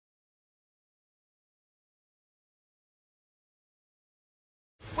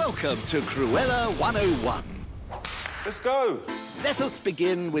Welcome to Cruella 101. Let's go. Let us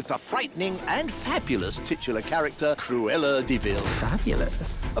begin with the frightening and fabulous titular character, Cruella de Vil.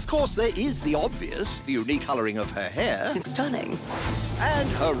 Fabulous. Of course, there is the obvious, the unique colouring of her hair. Stunning. And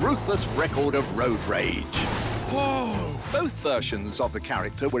her ruthless record of road rage. Whoa. Both versions of the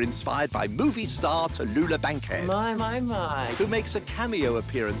character were inspired by movie star Tallulah Bankhead. My. Who makes a cameo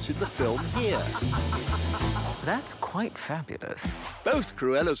appearance in the film here. That's quite fabulous. Both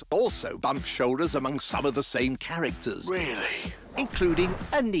Cruellas also bump shoulders among some of the same characters. Really? Including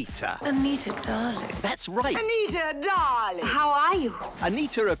Anita. Anita, darling. That's right. Anita, darling. How are you?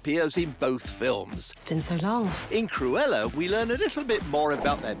 Anita appears in both films. It's been so long. In Cruella, we learn a little bit more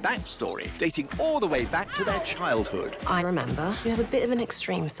about their backstory, dating all the way back to their childhood. I remember. You have a bit of an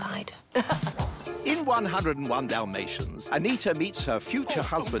extreme side. In 101 Dalmatians, Anita meets her future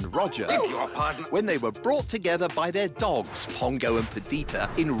husband, Roger, when they were brought together by their dogs, Pongo and Perdita,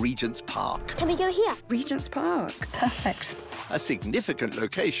 in Regent's Park. Can we go here? Regent's Park. Perfect. A significant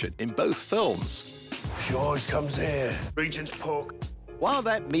location in both films. She always comes here. Regent's Park. While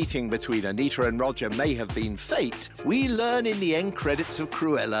that meeting between Anita and Roger may have been fate, we learn in the end credits of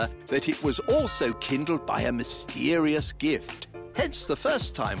Cruella that it was also kindled by a mysterious gift. Hence the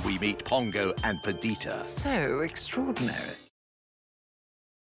first time we meet Pongo and Perdita. So extraordinary.